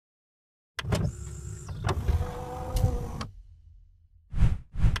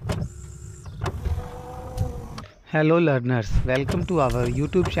Hello learners, welcome to our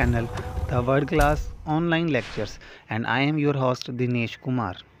YouTube channel, The World Class Online Lectures, and I am your host Dinesh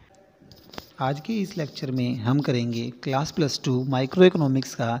Kumar. आज के इस lecture में हम करेंगे class +2 micro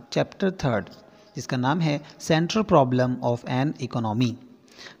economics का chapter 3 जिसका नाम है central problem of an economy,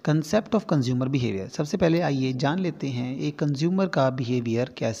 concept of consumer behaviour. सबसे पहले आइए जान लेते हैं एक कंज्यूमर का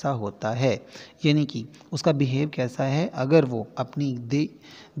बिहेवियर कैसा होता है, यानी कि उसका बिहेव कैसा है अगर वो अपनी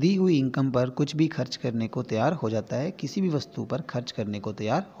दी हुई इनकम पर कुछ भी खर्च करने को तैयार हो जाता है, किसी भी वस्तु पर खर्च करने को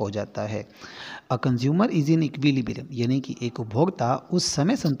तैयार हो जाता है। A consumer is in equilibrium, यानी कि एक उपभोक्ता उस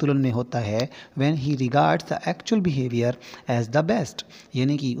समय संतुलन में होता है when he regards the actual behaviour as the best,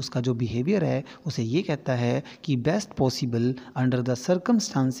 यानी कि उसका जो बिहेवियर है उसे ये कहता है कि best possible under the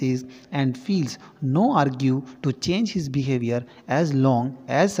circumstances and feels no argue to change his behaviour as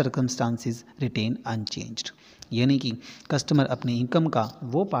long as circumstances retain unchanged, यानी कि कस्टमर अपनी इनकम का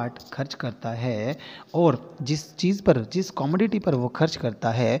वो पार्ट खर्च करता है और जिस चीज़ पर, जिस कॉमोडिटी पर वो खर्च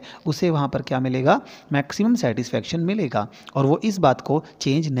करता है उसे वहाँ पर क्या मिलेगा, मैक्सिमम सेटिस्फैक्शन मिलेगा, और वो इस बात को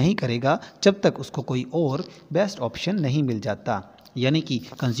चेंज नहीं करेगा जब तक उसको कोई और बेस्ट ऑप्शन नहीं मिल जाता। यानी कि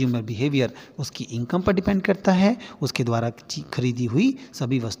कंज्यूमर बिहेवियर उसकी इनकम पर डिपेंड करता है, उसके द्वारा खरीदी हुई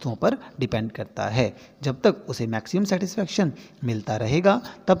सभी वस्तुओं पर डिपेंड करता है। जब तक उसे मैक्सिमम सेटिस्फैक्शन मिलता रहेगा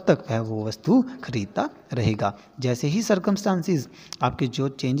तब तक वह वो वस्तु खरीदता रहेगा। जैसे ही सर्कमस्टांसेस आपके जो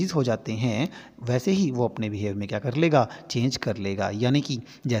चेंजेस हो जाते हैं वैसे ही वो अपने बिहेवियर में क्या कर लेगा, चेंज कर लेगा। यानी कि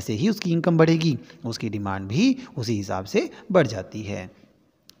जैसे ही उसकी इनकम बढ़ेगी उसकी डिमांड भी उसी हिसाब से बढ़ जाती है।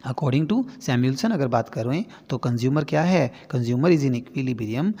 अकॉर्डिंग टू सैमुअल्सन अगर बात करें तो कंज्यूमर क्या है, consumer is in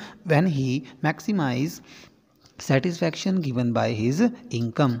equilibrium when he maximise satisfaction given by his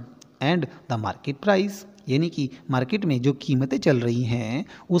income and the market price, यानी कि मार्केट में जो कीमतें चल रही हैं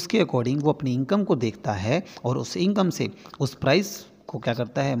उसके अकॉर्डिंग वो अपनी इनकम को देखता है और उस इनकम से उस प्राइस को क्या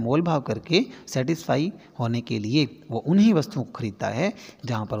करता है, मोल भाव करके सेटिस्फाई होने के लिए वो उन्हीं वस्तुओं को खरीदता है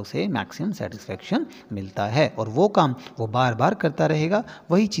जहाँ पर उसे मैक्सिमम सेटिस्फैक्शन मिलता है, और वो काम वो बार बार करता रहेगा,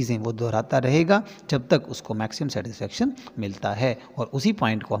 वही चीज़ें वो दोहराता रहेगा जब तक उसको मैक्सिमम सेटिस्फैक्शन मिलता है। और उसी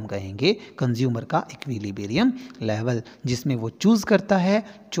पॉइंट को हम कहेंगे कंज्यूमर का इक्विलिब्रियम लेवल, जिसमें वो चूज़ करता है,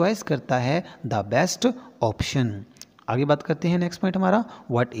 चॉइस करता है द बेस्ट ऑप्शन। आगे बात करते हैं, नेक्स्ट पॉइंट हमारा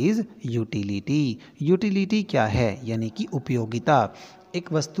व्हाट इज यूटिलिटी। यूटिलिटी क्या है, यानी कि उपयोगिता।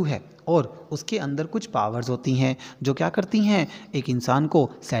 एक वस्तु है और उसके अंदर कुछ पावर्स होती हैं जो क्या करती हैं, एक इंसान को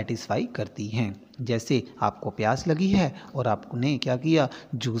सेटिस्फाई करती हैं। जैसे आपको प्यास लगी है और आपने क्या किया,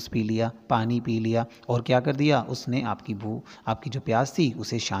 जूस पी लिया, पानी पी लिया, और क्या कर दिया, उसने आपकी जो प्यास थी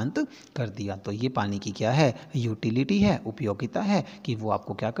उसे शांत कर दिया। तो ये पानी की क्या है, यूटिलिटी है, उपयोगिता है कि वो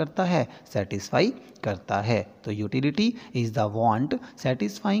आपको क्या करता है, सेटिस्फाई करता है। तो utility is the want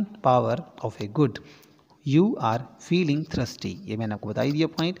satisfying power of a good. You are feeling thirsty, ये मैंने आपको बता ही दिया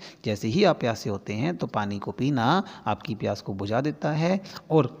पॉइंट। जैसे ही आप प्यासे होते हैं तो पानी को पीना आपकी प्यास को बुझा देता है,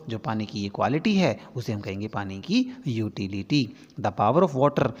 और जो पानी की ये क्वालिटी है उसे हम कहेंगे पानी की utility. The power of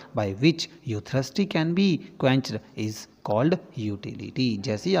water by which you thirsty can be quenched is called utility.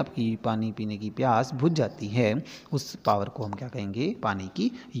 जैसे ही आपकी पानी पीने की प्यास बुझ जाती है उस पावर को हम क्या कहेंगे, पानी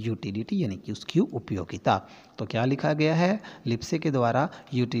की यूटिलिटी, यानी कि उसकी उपयोगिता। तो क्या लिखा गया है लिप्से के द्वारा,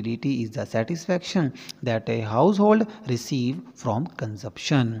 utility is the satisfaction that a house hold receive from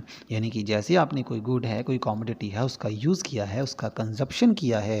consumption, यानी कि जैसे आपने कोई गुड है, कोई कॉमोडिटी है, उसका यूज़ किया है, उसका कंजप्शन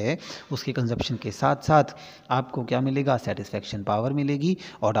किया है, उसके कंजप्शन के साथ साथ आपको क्या मिलेगा, सेटिस्फैक्शन पावर मिलेगी,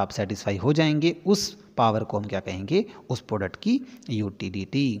 और आप सेटिस्फाई हो जाएंगे। उस पावर को हम क्या कहेंगे, उस प्रोडक्ट की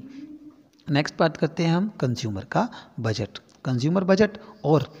यूटिलिटी। नेक्स्ट बात करते हैं हम कंज्यूमर का बजट। कंज्यूमर बजट,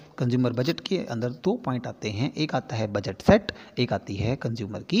 और कंज्यूमर बजट के अंदर दो पॉइंट आते हैं, एक आता है बजट सेट, एक आती है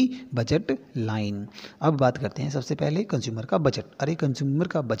कंज्यूमर की बजट लाइन। अब बात करते हैं सबसे पहले कंज्यूमर का बजट। अरे कंज्यूमर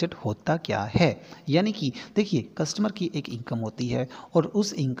का बजट होता क्या है, यानी कि देखिए कस्टमर की एक इनकम होती है और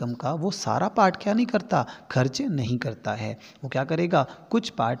उस इनकम का वो सारा पार्ट क्या नहीं करता, खर्च नहीं करता है। वो क्या करेगा, कुछ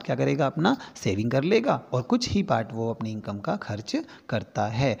पार्ट क्या करेगा, अपना सेविंग कर लेगा, और कुछ ही पार्ट वो अपनी इनकम का खर्च करता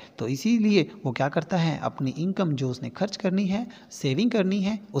है। तो इसीलिए वो क्या करता है, अपनी इनकम जो उसने खर्च करनी है, सेविंग करनी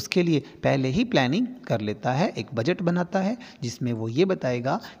है, उसके लिए पहले ही प्लानिंग कर लेता है, एक बजट बनाता है जिसमें वो ये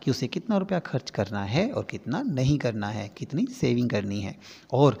बताएगा कि उसे कितना रुपया खर्च करना है और कितना नहीं करना है, कितनी सेविंग करनी है,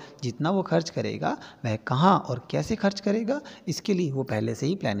 और जितना वो खर्च करेगा वह कहाँ और कैसे खर्च करेगा, इसके लिए वो पहले से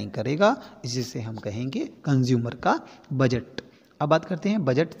ही प्लानिंग करेगा, जिसे हम कहेंगे कंज्यूमर का बजट। अब बात करते हैं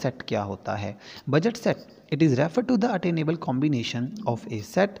बजट सेट क्या होता है। Budget set, it is referred to the attainable combination of a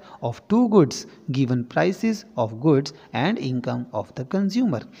set of two goods given prices of goods and income of the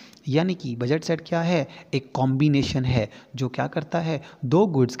consumer। यानी कि बजट सेट क्या है, एक कॉम्बिनेशन है जो क्या करता है, दो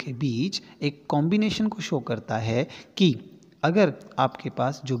गुड्स के बीच एक कॉम्बिनेशन को शो करता है कि अगर आपके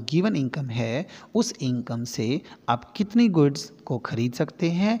पास जो गिवन इनकम है उस इनकम से आप कितनी गुड्स को खरीद सकते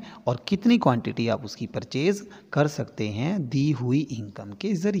हैं और कितनी क्वांटिटी आप उसकी परचेज कर सकते हैं दी हुई इनकम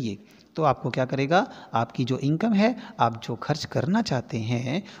के ज़रिए। तो आपको क्या करेगा, आपकी जो इनकम है, आप जो खर्च करना चाहते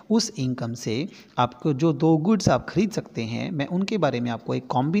हैं उस इनकम से आपको जो 2 गुड्स आप खरीद सकते हैं, मैं उनके बारे में आपको एक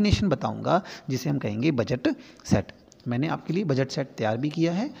कॉम्बिनेशन बताऊंगा जिसे हम कहेंगे बजट सेट। मैंने आपके लिए बजट सेट तैयार भी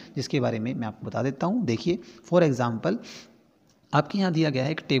किया है जिसके बारे में मैं आपको बता देता हूँ। देखिए फॉर एग्जांपल आपके यहाँ दिया गया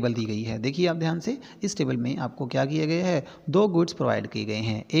है, एक टेबल दी गई है। देखिए आप ध्यान से, इस टेबल में आपको क्या किया गया है, 2 गुड्स प्रोवाइड किए गए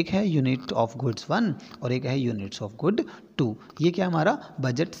हैं। एक है यूनिट ऑफ गुड्स 1 और एक है यूनिट्स ऑफ गुड 2। ये क्या हमारा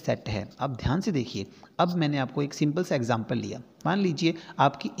बजट सेट है। अब ध्यान से देखिए, अब मैंने आपको एक सिंपल सा एग्जांपल लिया। मान लीजिए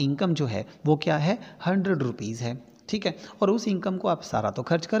आपकी इनकम जो है वो क्या है, 100 रुपीज़ है, ठीक है। और उस इनकम को आप सारा तो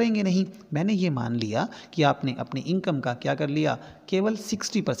खर्च करेंगे नहीं। मैंने ये मान लिया कि आपने अपनी इनकम का क्या कर लिया, केवल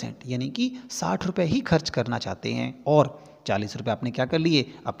 60% यानी कि 60 रुपये ही खर्च करना चाहते हैं और 40 रुपये आपने क्या कर लिए,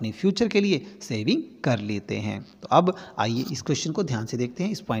 अपनी फ्यूचर के लिए सेविंग कर लेते हैं। तो अब आइए इस क्वेश्चन को ध्यान से देखते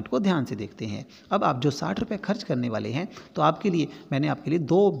हैं, इस पॉइंट को ध्यान से देखते हैं। अब आप जो 60 रुपये खर्च करने वाले हैं, तो आपके लिए मैंने आपके लिए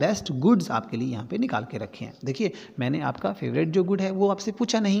 2 बेस्ट गुड्स आपके लिए यहाँ पे निकाल के रखे हैं। देखिए मैंने आपका फेवरेट जो गुड है वो आपसे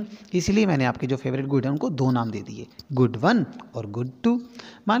पूछा नहीं, इसलिए मैंने आपके जो फेवरेट गुड है उनको 2 नाम दे दिए, गुड 1 और गुड 2।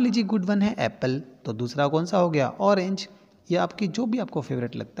 मान लीजिए गुड 1 है एप्पल, तो दूसरा कौन सा हो गया, ऑरेंज। या आपकी जो भी आपको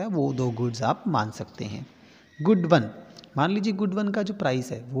फेवरेट लगता है वो 2 गुड्स आप मान सकते हैं। गुड 1, मान लीजिए गुड 1 का जो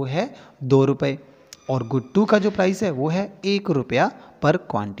प्राइस है वो है 2 रुपये और गुड 2 का जो प्राइस है वो है 1 रुपया पर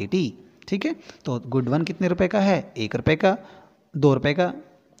क्वांटिटी, ठीक है। तो गुड 1 कितने रुपए का है, 1 रुपये का, 2 रुपये का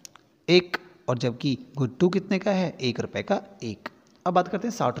 1, और जबकि गुड 2 कितने का है, 1 रुपये का 1। अब बात करते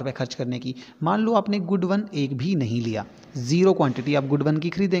हैं 60 रुपये खर्च करने की। मान लो आपने गुड 1 एक भी नहीं लिया, 0 क्वांटिटी आप गुड 1 की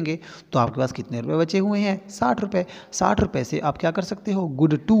खरीदेंगे, तो आपके पास कितने रुपए बचे हुए हैं, 60 रुपये। 60 रुपये से आप क्या कर सकते हो,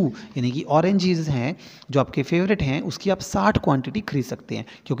 गुड 2 यानी कि ऑरेंजेस हैं जो आपके फेवरेट हैं उसकी आप 60 क्वांटिटी खरीद सकते हैं,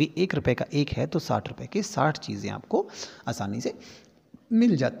 क्योंकि 1 रुपये का 1 है तो 60 रुपये के 60 चीज़ें आपको आसानी से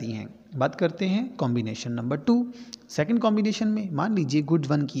मिल जाती हैं। बात करते हैं कॉम्बिनेशन नंबर 2। सेकंड कॉम्बिनेशन में मान लीजिए गुड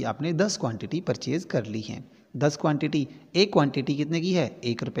 1 की आपने 10 क्वांटिटी परचेज कर ली हैं। 10 क्वांटिटी, एक क्वांटिटी कितने की है,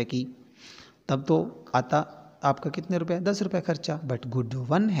 1 रुपये की, तब तो आता आपका कितने रुपए, 10 रुपये खर्चा। बट गुड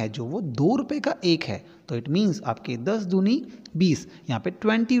 1 है जो वो 2 रुपये का 1 है, तो इट मीन्स आपके 10 दूनी 20, यहाँ पे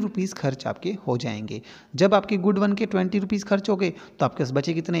 20 रुपीज़ खर्च आपके हो जाएंगे। जब आपके गुड 1 के 20 रुपीज़ खर्च हो गए तो आपके पास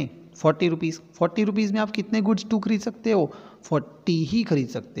बचे कितने, 40 रुपीज़। 40 रुपीज़ में आप कितने गुड्स 2 खरीद सकते हो, 40 ही खरीद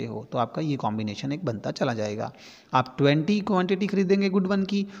सकते हो। तो आपका ये कॉम्बिनेशन एक बनता चला जाएगा। आप 20 क्वांटिटी खरीदेंगे गुड 1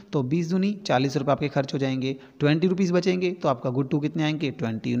 की तो 20 दूनी 40 रुपये आपके खर्च हो जाएंगे, 20 रुपीज़ बचेंगे तो आपका गुड 2 कितने आएंगे,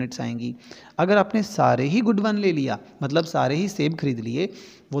 20 यूनिट्स आएंगी। अगर आपने सारे ही गुड 1 ले लिया, मतलब सारे ही सेब खरीद लिए,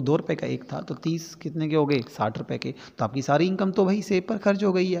 वो 2 रुपये का 1 था तो 30 कितने के हो गए, 60 रुपये के, तो आपकी सारी इनकम तो वही सेब पर खर्च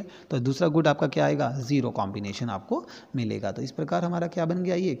हो गई है। तो दूसरा गुड आपका क्या आएगा, 0 कॉम्बिनेशन आपको मिलेगा। तो इस प्रकार हमारा क्या बन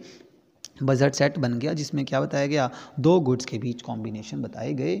गया, ये बजट सेट बन गया, जिसमें क्या बताया गया, 2 गुड्स के बीच कॉम्बिनेशन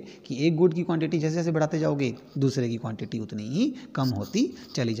बताए गए कि एक गुड की क्वांटिटी जैसे जैसे बढ़ाते जाओगे दूसरे की क्वांटिटी उतनी ही कम होती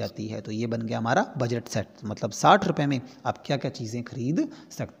चली जाती है। तो ये बन गया हमारा बजट सेट, मतलब 60 रुपये में आप क्या क्या चीज़ें खरीद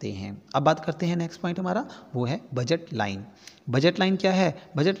सकते हैं। अब बात करते हैं नेक्स्ट पॉइंट हमारा, वो है बजट लाइन। बजट लाइन क्या है,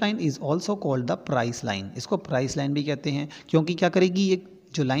 budget line is also called the price line. इसको प्राइस लाइन भी कहते हैं, क्योंकि क्या करेगी, ये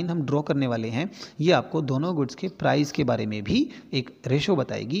जो लाइन हम ड्रॉ करने वाले हैं ये आपको दोनों गुड्स के प्राइस के बारे में भी एक रेशो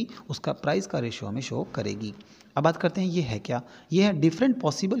बताएगी, उसका प्राइस का रेशो हमें शो करेगी। अब बात करते हैं ये है क्या, ये है different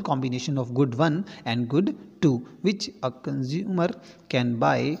possible combination of good 1 and good 2 which a consumer can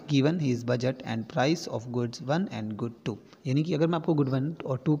buy given his budget and price of goods 1 and good 2। यानी कि अगर मैं आपको गुड 1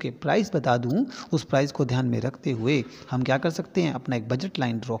 और 2 के प्राइस बता दूं, उस प्राइस को ध्यान में रखते हुए हम क्या कर सकते हैं, अपना एक बजट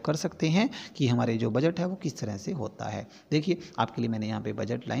लाइन ड्रॉ कर सकते हैं कि हमारे जो बजट है वो किस तरह से होता है। देखिए आपके लिए मैंने यहाँ पे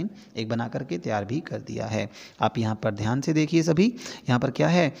बजट लाइन एक बना करके तैयार भी कर दिया है। आप यहाँ पर ध्यान से देखिए सभी, यहाँ पर क्या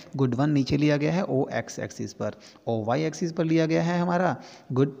है, गुड 1 नीचे लिया गया है ओ एक्स एक्सिस पर, ओ वाई एक्सिस पर लिया गया है हमारा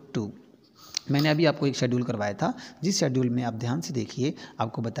गुड 2। मैंने अभी आपको एक शेड्यूल करवाया था, जिस शेड्यूल में आप ध्यान से देखिए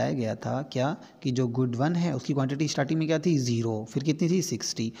आपको बताया गया था क्या, कि जो गुड 1 है उसकी क्वांटिटी स्टार्टिंग में क्या थी, 0, फिर कितनी थी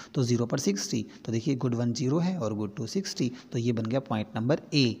 60, तो 0 पर 60, तो देखिए गुड 1 0 है और गुड 2 60, तो ये बन गया पॉइंट नंबर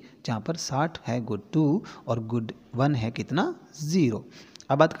ए, जहाँ पर 60 है गुड 2 और गुड 1 है कितना, 0।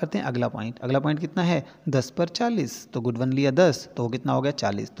 अब बात करते हैं अगला पॉइंट। अगला पॉइंट कितना है, 10 पर 40, तो गुड 1 लिया 10 तो कितना हो गया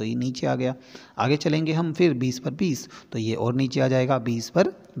 40, तो ये नीचे आ गया। आगे चलेंगे हम फिर 20 पर 20, तो ये और नीचे आ जाएगा 20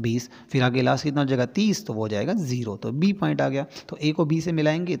 पर 20, फिर आगे लास्ट कितना हो जाएगा 30, तो वो हो जाएगा 0, तो बी पॉइंट आ गया। तो ए को बी से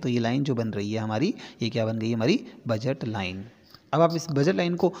मिलाएंगे तो ये लाइन जो बन रही है हमारी, ये क्या बन गई है, हमारी बजट लाइन। अब आप इस बजट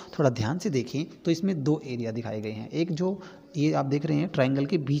लाइन को थोड़ा ध्यान से देखें तो इसमें 2 एरिया दिखाए गए हैं। एक जो ये आप देख रहे हैं ट्राइंगल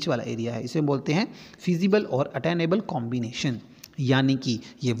के बीच वाला एरिया है, इसे बोलते हैं फिजिबल और अटेनेबल कॉम्बिनेशन। यानी कि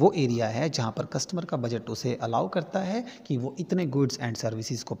ये वो एरिया है जहाँ पर कस्टमर का बजट उसे अलाउ करता है कि वो इतने गुड्स एंड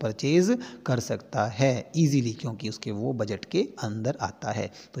सर्विसेज को परचेज कर सकता है इजीली, क्योंकि उसके वो बजट के अंदर आता है।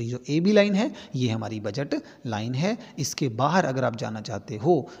 तो ये जो ए बी लाइन है ये हमारी बजट लाइन है। इसके बाहर अगर आप जाना चाहते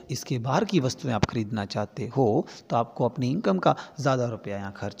हो, इसके बाहर की वस्तुएं आप खरीदना चाहते हो, तो आपको अपनी इनकम का ज़्यादा रुपया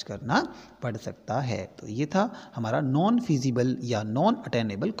यहाँ खर्च करना पड़ सकता है। तो ये था हमारा नॉन फिजिबल या नॉन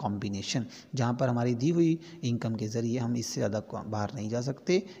अटेनेबल कॉम्बिनेशन, जहाँ पर हमारी दी हुई इनकम के ज़रिए हम इससे ज़्यादा बाहर नहीं जा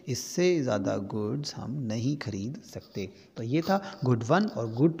सकते, इससे ज़्यादा गुड्स हम नहीं खरीद सकते। तो ये था गुड 1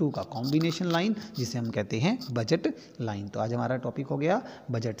 और गुड 2 का कॉम्बिनेशन लाइन, जिसे हम कहते हैं बजट लाइन। तो आज हमारा टॉपिक हो गया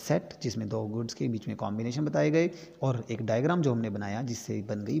बजट सेट, जिसमें दो गुड्स के बीच में कॉम्बिनेशन बताए गए, और एक डायग्राम जो हमने बनाया जिससे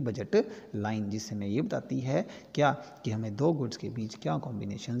बन गई बजट लाइन, जिससे हमें ये बताती है क्या कि हमें दो गुड्स के बीच क्या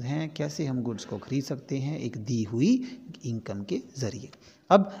कॉम्बिनेशन हैं, कैसे हम गुड्स को खरीद सकते हैं एक दी हुई इनकम के ज़रिए।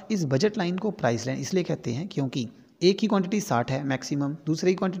 अब इस बजट लाइन को प्राइस लाइन इसलिए कहते हैं क्योंकि एक की क्वांटिटी 60 है मैक्सिमम,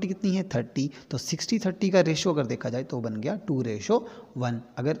 दूसरे की क्वांटिटी कितनी है 30, तो 60-30 का रेशो अगर देखा जाए तो बन गया 2:1।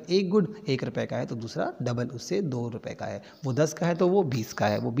 अगर एक गुड 1 रुपये का है तो दूसरा डबल उससे 2 रुपये का है, वो 10 का है तो वो 20 का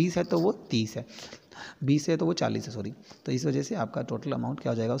है, वो 20 है तो वो 30 है, 20 है तो वो 40 है, सॉरी। तो इस वजह से आपका टोटल अमाउंट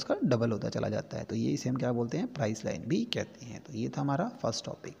क्या हो जाएगा, उसका डबल होता चला जाता है। तो ये इसे हम क्या बोलते हैं, प्राइस लाइन भी कहते हैं। तो ये था हमारा फर्स्ट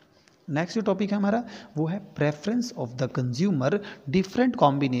टॉपिक। नेक्स्ट जो टॉपिक है हमारा वो है preference of the consumer different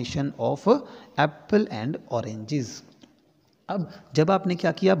combination of Apple and oranges. अब जब आपने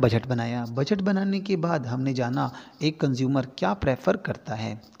क्या किया, बजट बनाया, बजट बनाने के बाद हमने जाना एक कंज्यूमर क्या प्रेफर करता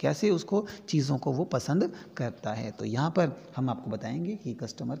है, कैसे उसको चीज़ों को वो पसंद करता है। तो यहाँ पर हम आपको बताएंगे कि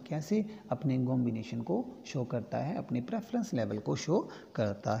कस्टमर कैसे अपने कॉम्बिनेशन को शो करता है, अपने प्रेफरेंस लेवल को शो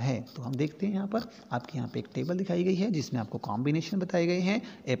करता है। तो हम देखते हैं यहाँ पर आपके यहाँ पे एक टेबल दिखाई गई है जिसमें आपको कॉम्बिनेशन बताए गए हैं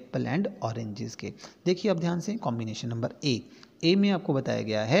एप्पल एंड ऑरेंजेस के। देखिए अब ध्यान से, कॉम्बिनेशन नंबर ए में आपको बताया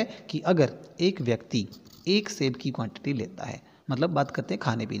गया है कि अगर एक व्यक्ति एक सेब की क्वांटिटी लेता है, मतलब बात करते हैं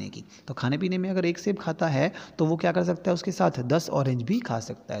खाने पीने की, तो खाने पीने में अगर एक सेब खाता है तो वो क्या कर सकता है, उसके साथ 10 ऑरेंज भी खा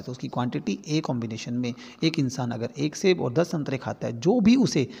सकता है। तो उसकी क्वांटिटी ए कॉम्बिनेशन में एक इंसान अगर एक सेब और 10 संतरे खाता है, जो भी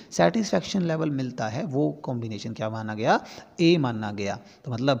उसे सेटिस्फैक्शन लेवल मिलता है वो कॉम्बिनेशन क्या माना गया, ए माना गया।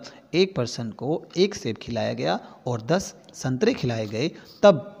 तो मतलब एक पर्सन को एक सेब खिलाया गया और 10 संतरे खिलाए गए,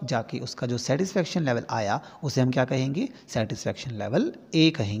 तब जाके उसका जो सेटिस्फैक्शन लेवल आया उसे हम क्या कहेंगे, सेटिस्फैक्शन लेवल ए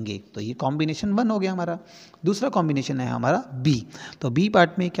कहेंगे। तो ये कॉम्बिनेशन 1 हो गया हमारा। दूसरा कॉम्बिनेशन है हमारा बी। तो बी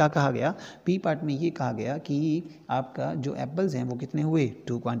पार्ट में क्या कहा गया, बी पार्ट में ये कहा गया कि आपका जो एप्पल्स हैं वो कितने हुए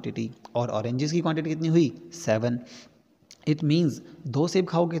 2 क्वांटिटी, और ऑरेंजेस की क्वांटिटी कितनी हुई 7। इट मीन्स 2 सेब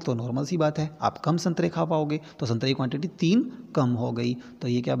खाओगे तो नॉर्मल सी बात है, आप कम संतरे खा पाओगे, तो संतरे की क्वांटिटी 3 कम हो गई। तो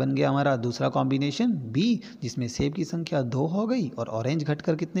ये क्या बन गया हमारा दूसरा कॉम्बिनेशन बी, जिसमें सेब की संख्या 2 हो गई और ऑरेंज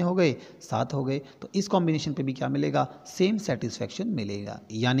घटकर कितने हो गए 7 हो गए। तो इस कॉम्बिनेशन पे भी क्या मिलेगा, सेम सेटिस्फैक्शन मिलेगा,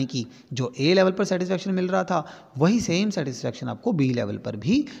 यानी कि जो ए लेवल पर सेटिस्फैक्शन मिल रहा था वही सेम सेटिस्फैक्शन आपको बी लेवल पर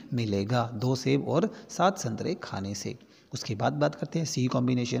भी मिलेगा 2 सेब और 7 संतरे खाने से। उसके बाद बात करते हैं सी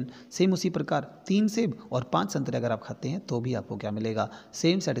कॉम्बिनेशन। सेम उसी प्रकार 3 सेब और 5 संतरे अगर आप खाते हैं तो भी आपको क्या मिलेगा,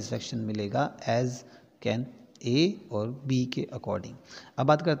 सेम सेटिस्फैक्शन मिलेगा एज कैन ए और बी के अकॉर्डिंग। अब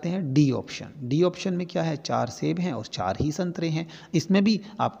बात करते हैं डी ऑप्शन। डी ऑप्शन में क्या है, 4 सेब हैं और 4 ही संतरे हैं। इसमें भी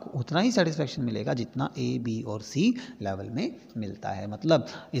आपको उतना ही सेटिस्फैक्शन मिलेगा जितना ए बी और सी लेवल में मिलता है। मतलब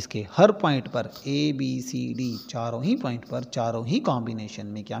इसके हर पॉइंट पर ए बी सी डी चारों ही पॉइंट पर चारों ही कॉम्बिनेशन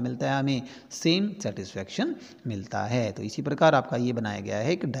में क्या मिलता है, हमें सेम सेटिस्फैक्शन मिलता है। तो इसी प्रकार आपका ये बनाया गया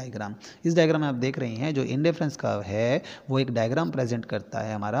है एक डायग्राम। इस डायग्राम में आप देख रहे हैं जो इंडिफरेंस कर्व है वो एक डायग्राम प्रेजेंट करता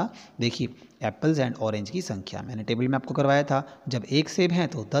है हमारा। देखिए एप्पल्स एंड ऑरेंज की संख्या मैंने टेबल में आपको करवाया था, जब 1 सेब हैं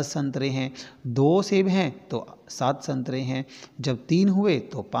तो 10 संतरे हैं, 2 सेब हैं तो 7 संतरे हैं, जब 3 हुए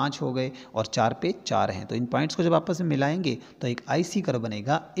तो 5 हो गए और 4 पे 4 हैं। तो इन पॉइंट्स को जब आपस में मिलाएंगे तो एक आईसी कर्व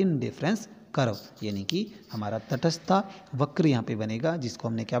बनेगा, इंडिफरेंस कर्व, यानी कि हमारा तटस्थता वक्र यहाँ पे बनेगा, जिसको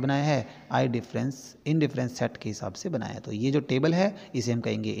हमने क्या बनाया है, आई डिफरेंस इंडिफरेंस सेट के हिसाब से बनाया। तो ये जो टेबल है इसे हम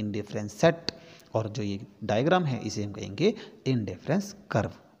कहेंगे इंडिफरेंस सेट, और जो ये डायग्राम है इसे हम कहेंगे इंडिफरेंस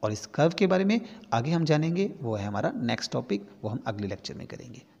कर्व। और इस कर्व के बारे में आगे हम जानेंगे, वो है हमारा नेक्स्ट टॉपिक, वो हम अगले लेक्चर में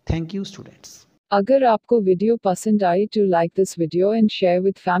करेंगे। Thank you students. अगर आपको वीडियो पसंद आई तो like this video and share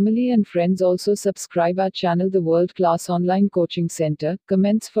with family and friends. Also subscribe our channel the world class online coaching centre.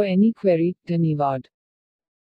 Comments for any query. धन्यवाद।